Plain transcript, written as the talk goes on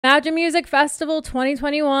Imagine Music Festival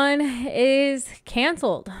 2021 is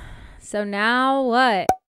canceled. So now what?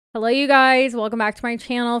 Hello, you guys. Welcome back to my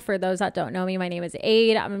channel. For those that don't know me, my name is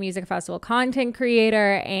Aid. I'm a music festival content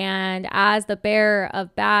creator. And as the bearer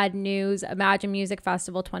of bad news, Imagine Music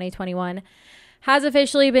Festival 2021 has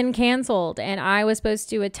officially been canceled. And I was supposed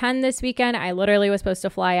to attend this weekend. I literally was supposed to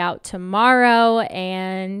fly out tomorrow.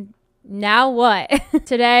 And now what?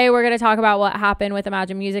 Today, we're going to talk about what happened with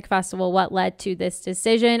Imagine Music Festival, what led to this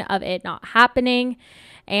decision of it not happening,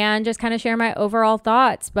 and just kind of share my overall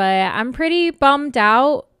thoughts. But I'm pretty bummed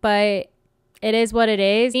out, but it is what it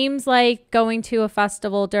is. Seems like going to a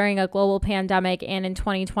festival during a global pandemic and in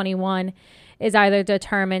 2021 is either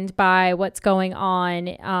determined by what's going on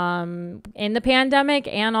in the pandemic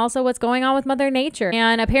and also what's going on with Mother Nature.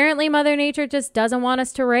 And apparently Mother Nature just doesn't want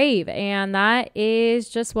us to rave, and that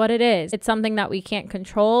is just what it is. It's something that we can't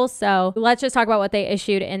control. So let's just talk about what they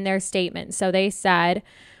issued in their statement. So they said,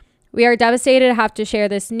 "We are devastated to have to share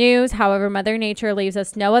this news. However, Mother Nature leaves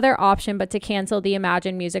us no other option but to cancel the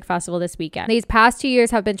Imagine Music Festival this weekend. These past 2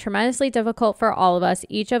 years have been tremendously difficult for all of us.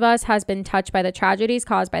 Each of us has been touched by the tragedies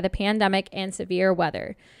caused by the pandemic and severe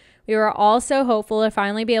weather. We were all so hopeful to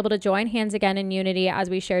finally be able to join hands again in unity as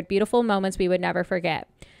we shared beautiful moments we would never forget.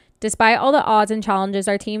 Despite all the odds and challenges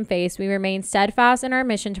our team faced, we remain steadfast in our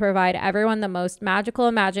mission to provide everyone the most magical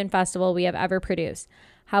Imagine Festival we have ever produced.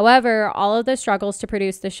 However, all of the struggles to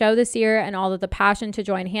produce the show this year and all of the passion to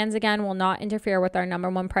join hands again will not interfere with our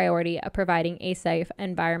 #1 priority of providing a safe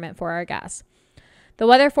environment for our guests. The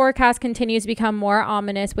weather forecast continues to become more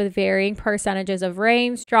ominous with varying percentages of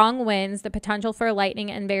rain, strong winds, the potential for lightning,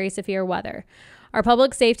 and very severe weather. Our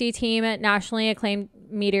public safety team, nationally acclaimed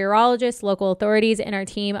meteorologists, local authorities, and our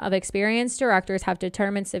team of experienced directors have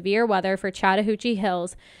determined severe weather for Chattahoochee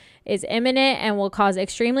Hills is imminent and will cause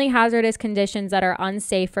extremely hazardous conditions that are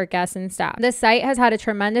unsafe for guests and staff. The site has had a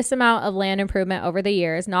tremendous amount of land improvement over the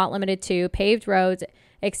years, not limited to paved roads,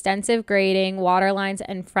 extensive grading, water lines,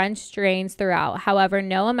 and French drains throughout. However,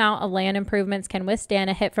 no amount of land improvements can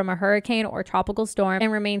withstand a hit from a hurricane or tropical storm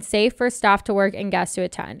and remain safe for staff to work and guests to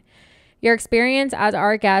attend. Your experience as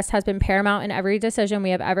our guest has been paramount in every decision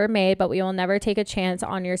we have ever made, but we will never take a chance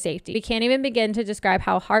on your safety. We can't even begin to describe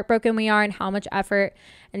how heartbroken we are and how much effort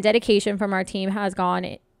and dedication from our team has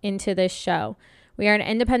gone into this show. We are an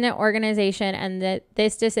independent organization, and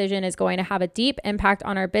this decision is going to have a deep impact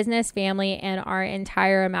on our business, family, and our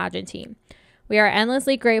entire Imagine team. We are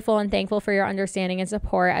endlessly grateful and thankful for your understanding and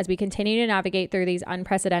support as we continue to navigate through these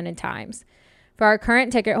unprecedented times. For our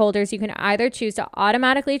current ticket holders, you can either choose to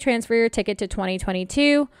automatically transfer your ticket to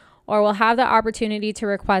 2022 or will have the opportunity to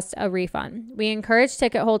request a refund. We encourage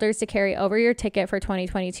ticket holders to carry over your ticket for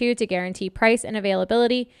 2022 to guarantee price and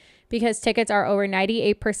availability because tickets are over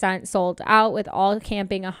 98% sold out, with all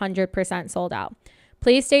camping 100% sold out.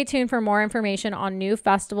 Please stay tuned for more information on new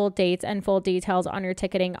festival dates and full details on your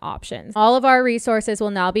ticketing options. All of our resources will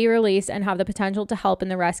now be released and have the potential to help in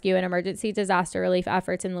the rescue and emergency disaster relief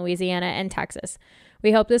efforts in Louisiana and Texas.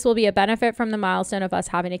 We hope this will be a benefit from the milestone of us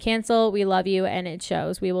having to cancel. We love you, and it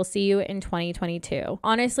shows. We will see you in 2022.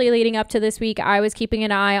 Honestly, leading up to this week, I was keeping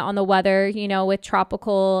an eye on the weather, with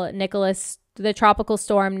the tropical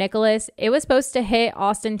storm Nicholas. It was supposed to hit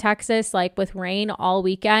Austin, Texas, with rain all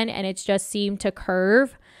weekend, and it's just seemed to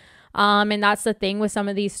curve. And that's the thing with some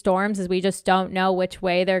of these storms, is we just don't know which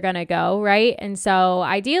way they're going to go, right? And so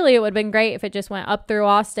ideally, it would have been great if it just went up through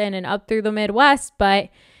Austin and up through the Midwest, but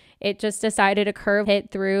it just decided to curve,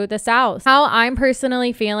 hit through the South. How I'm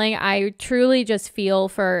personally feeling, I truly just feel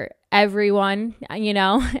for everyone,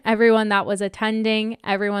 everyone that was attending,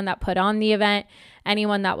 everyone that put on the event,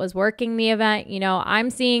 anyone that was working the event.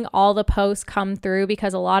 I'm seeing all the posts come through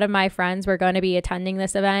because a lot of my friends were going to be attending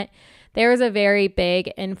this event. There was a very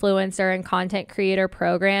big influencer and content creator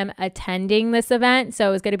program attending this event. So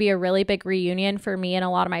it was going to be a really big reunion for me and a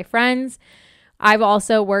lot of my friends. I've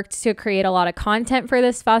also worked to create a lot of content for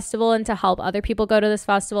this festival and to help other people go to this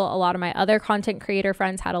festival. A lot of my other content creator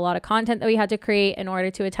friends had a lot of content that we had to create in order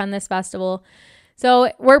to attend this festival.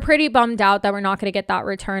 So we're pretty bummed out that we're not going to get that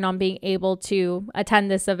return on being able to attend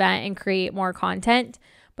this event and create more content.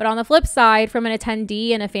 But on the flip side, from an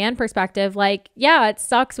attendee and a fan perspective, yeah, it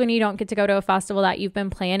sucks when you don't get to go to a festival that you've been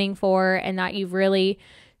planning for and that you've really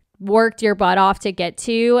worked your butt off to get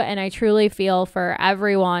to. And I truly feel for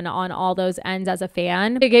everyone on all those ends as a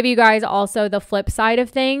fan. To give you guys also the flip side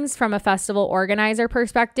of things from a festival organizer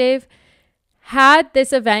perspective, had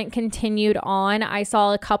this event continued on, I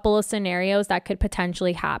saw a couple of scenarios that could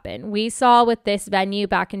potentially happen. We saw with this venue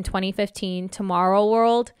back in 2015, Tomorrow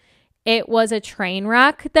World, it was a train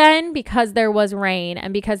wreck then because there was rain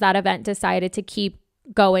and because that event decided to keep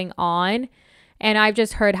going on. And I've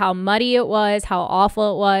just heard how muddy it was, how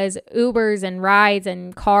awful it was. Ubers and rides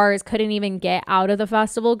and cars couldn't even get out of the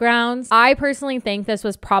festival grounds. I personally think this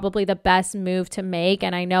was probably the best move to make.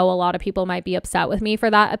 And I know a lot of people might be upset with me for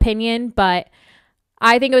that opinion, but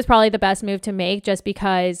I think it was probably the best move to make just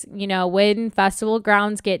because, you know, when festival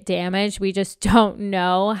grounds get damaged, we just don't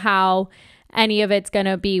know how any of it's going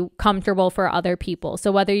to be comfortable for other people.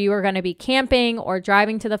 So whether you are going to be camping or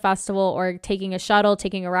driving to the festival or taking a shuttle,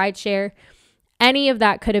 taking a ride share, any of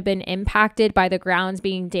that could have been impacted by the grounds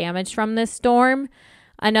being damaged from this storm.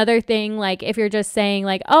 Another thing, like if you're just saying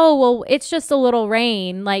like, oh, well, it's just a little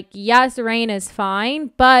rain. Like, yes, rain is fine,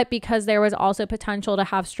 but because there was also potential to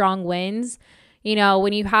have strong winds, you know,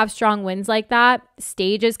 when you have strong winds like that,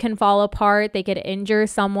 stages can fall apart. They could injure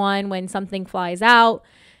someone when something flies out.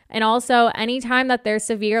 And also, anytime that there's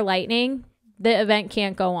severe lightning, the event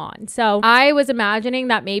can't go on. So I was imagining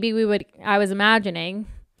that maybe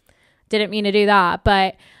didn't mean to do that,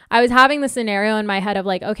 but I was having the scenario in my head of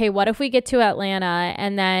like, okay, what if we get to Atlanta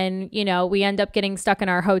and then, you know, we end up getting stuck in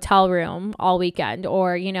our hotel room all weekend,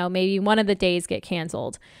 or, you know, maybe one of the days get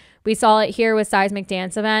canceled. We saw it here with Seismic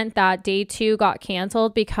Dance Event that day 2 got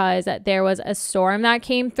canceled because there was a storm that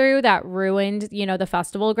came through that ruined, you know, the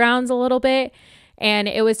festival grounds a little bit. And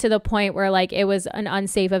it was to the point where like it was an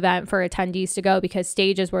unsafe event for attendees to go because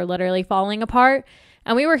stages were literally falling apart.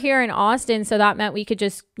 And we were here in Austin, so that meant we could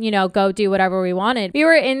just, you know, go do whatever we wanted. We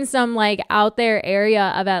were in some like out there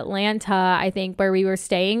area of Atlanta, I think, where we were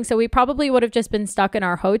staying. So we probably would have just been stuck in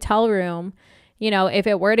our hotel room, you know, if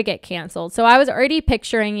it were to get canceled. So I was already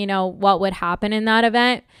picturing, you know, what would happen in that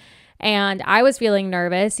event. And I was feeling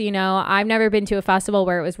nervous. You know, I've never been to a festival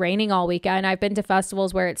where it was raining all weekend. I've been to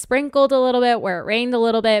festivals where it sprinkled a little bit, where it rained a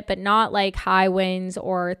little bit, but not like high winds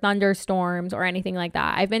or thunderstorms or anything like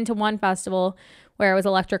that. I've been to one festival where it was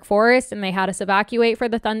electric forest and they had us evacuate for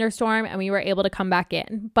the thunderstorm and we were able to come back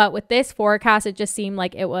in. But with this forecast, it just seemed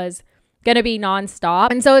like it was going to be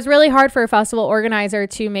nonstop. And so it's really hard for a festival organizer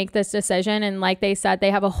to make this decision. And like they said,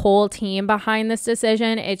 they have a whole team behind this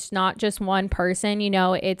decision. It's not just one person, you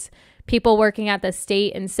know, it's people working at the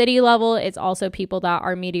state and city level. It's also people that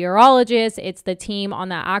are meteorologists. It's the team on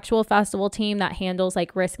the actual festival team that handles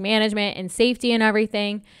like risk management and safety and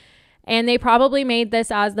everything. And they probably made this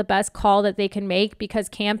as the best call that they can make because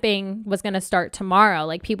camping was going to start tomorrow.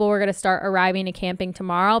 Like people were going to start arriving to camping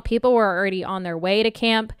tomorrow. People were already on their way to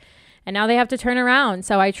camp and now they have to turn around.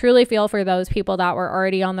 So I truly feel for those people that were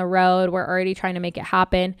already on the road, were already trying to make it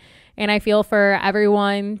happen. And I feel for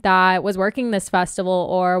everyone that was working this festival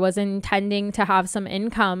or was intending to have some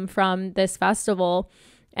income from this festival.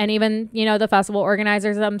 And even, you know, the festival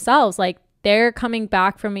organizers themselves, like they're coming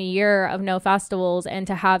back from a year of no festivals and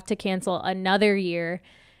to have to cancel another year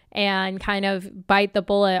and kind of bite the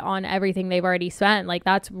bullet on everything they've already spent. Like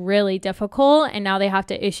that's really difficult. And now they have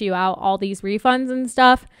to issue out all these refunds and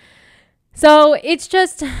stuff. So it's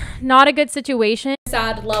just not a good situation.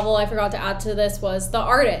 Sad level I forgot to add to this was the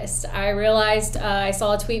artist. I realized I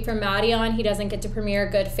saw a tweet from Maddie on he doesn't get to premiere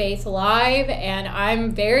Good Faith live, and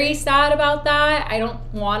I'm very sad about that. I don't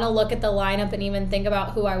want to look at the lineup and even think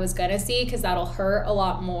about who I was gonna see because that'll hurt a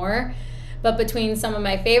lot more. But between some of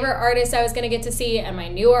my favorite artists I was gonna get to see and my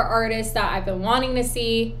newer artists that I've been wanting to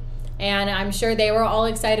see, and I'm sure they were all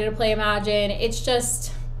excited to play Imagine, it's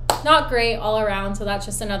just not great all around. So that's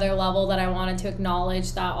just another level that I wanted to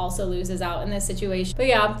acknowledge that also loses out in this situation. But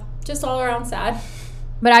yeah, just all around sad.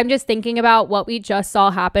 But I'm just thinking about what we just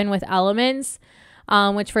saw happen with Elements,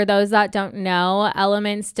 which for those that don't know,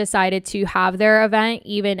 Elements decided to have their event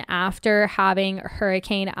even after having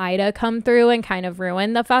Hurricane Ida come through and kind of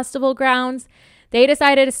ruin the festival grounds. They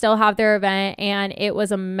decided to still have their event and it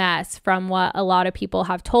was a mess from what a lot of people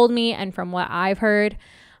have told me and from what I've heard.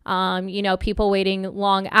 You know, people waiting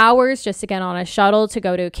long hours just to get on a shuttle to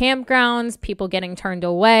go to campgrounds, people getting turned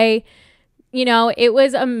away. You know, it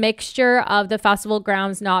was a mixture of the festival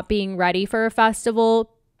grounds not being ready for a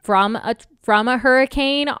festival from a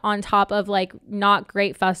hurricane on top of like not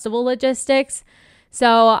great festival logistics.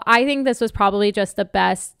 So I think this was probably just the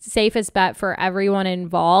best, safest bet for everyone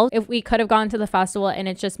involved. If we could have gone to the festival and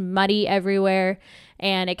it's just muddy everywhere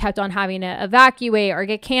and it kept on having to evacuate or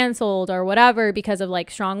get canceled or whatever because of like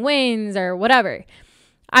strong winds or whatever,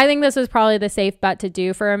 I think this was probably the safe bet to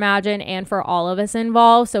do for Imagine and for all of us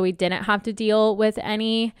involved. So we didn't have to deal with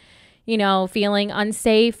any, you know, feeling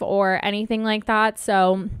unsafe or anything like that.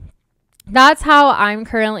 So that's how I'm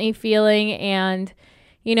currently feeling. And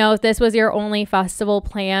you know, if this was your only festival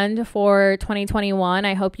planned for 2021,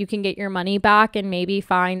 I hope you can get your money back and maybe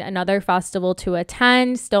find another festival to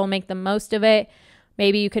attend, still make the most of it.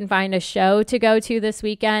 maybe you can find a show to go to this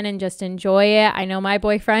weekend and just enjoy it. I know my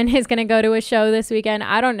boyfriend is going to go to a show this weekend.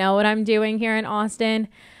 I don't know what I'm doing here in Austin.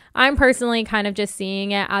 I'm personally kind of just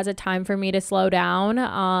seeing it as a time for me to slow down.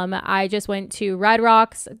 I just went to Red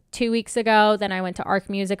Rocks 2 weeks ago. Then I went to Arc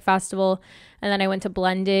Music Festival. And then I went to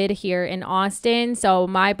Blended here in Austin. So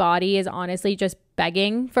my body is honestly just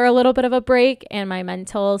begging for a little bit of a break. And my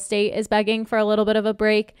mental state is begging for a little bit of a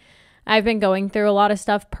break. I've been going through a lot of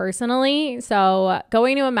stuff personally. So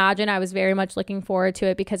going to Imagine, I was very much looking forward to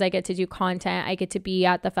it because I get to do content. I get to be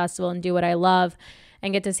at the festival and do what I love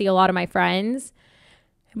and get to see a lot of my friends.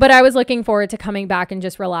 But I was looking forward to coming back and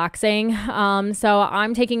just relaxing. So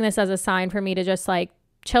I'm taking this as a sign for me to just like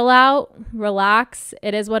chill out, relax.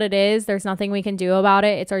 It is what it is. There's nothing we can do about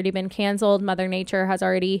it. It's already been canceled. Mother Nature has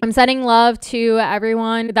already. I'm sending love to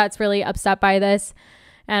everyone that's really upset by this.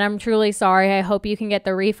 And I'm truly sorry. I hope you can get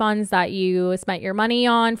the refunds that you spent your money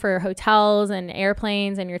on for hotels and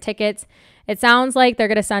airplanes and your tickets. It sounds like they're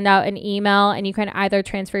going to send out an email and you can either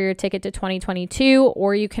transfer your ticket to 2022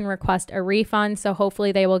 or you can request a refund. So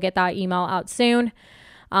hopefully they will get that email out soon.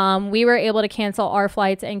 We were able to cancel our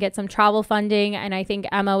flights and get some travel funding. And I think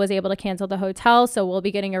Emma was able to cancel the hotel. So we'll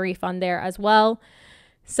be getting a refund there as well.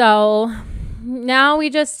 So now we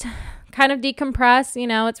just kind of decompress. You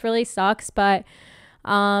know, it's really sucks, but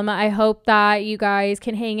I hope that you guys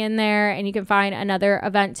can hang in there and you can find another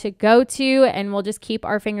event to go to, and we'll just keep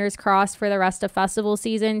our fingers crossed for the rest of festival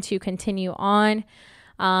season to continue on.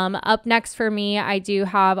 Up next for me, I do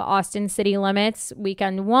have Austin City Limits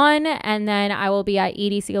weekend 1, and then I will be at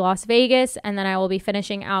EDC Las Vegas, and then I will be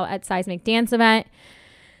finishing out at Seismic Dance Event.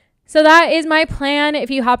 So that is my plan. If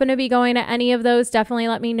you happen to be going to any of those, definitely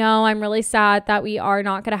let me know. I'm really sad that we are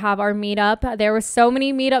not going to have our meetup. There were so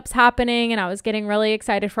many meetups happening and I was getting really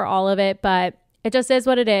excited for all of it, but it just is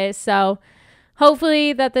what it is. So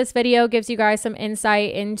hopefully that this video gives you guys some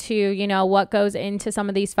insight into, you know, what goes into some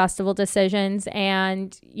of these festival decisions.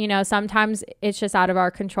 And, you know, sometimes it's just out of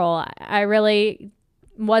our control. I really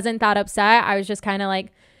wasn't that upset. I was just kind of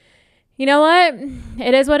like, you know what?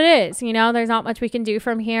 It is what it is. You know, there's not much we can do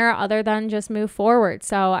from here other than just move forward.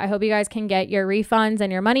 So I hope you guys can get your refunds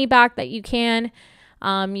and your money back that you can.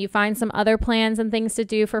 You find some other plans and things to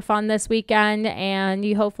do for fun this weekend, and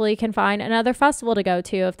you hopefully can find another festival to go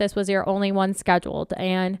to if this was your only one scheduled.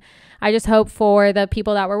 And I just hope for the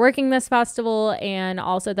people that were working this festival and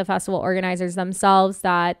also the festival organizers themselves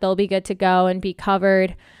that they'll be good to go and be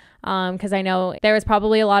covered. Because I know there was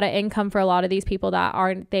probably a lot of income for a lot of these people that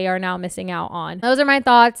they are now missing out on. Those are my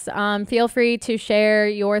thoughts. Feel free to share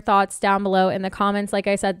your thoughts down below in the comments. Like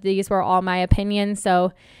I said, these were all my opinions.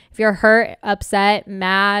 So if you're hurt, upset,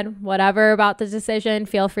 mad, whatever about the decision,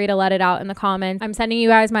 feel free to let it out in the comments. I'm sending you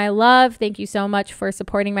guys my love. Thank you so much for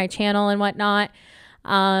supporting my channel and whatnot.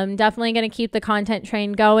 Definitely going to keep the content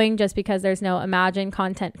train going just because there's no Imagine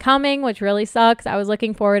content coming, which really sucks. I was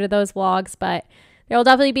looking forward to those vlogs, but there will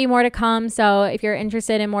definitely be more to come. So if you're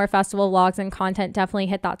interested in more festival vlogs and content, definitely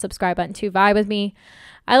hit that subscribe button to vibe with me.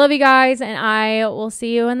 I love you guys, and I will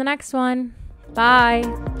see you in the next one. Bye.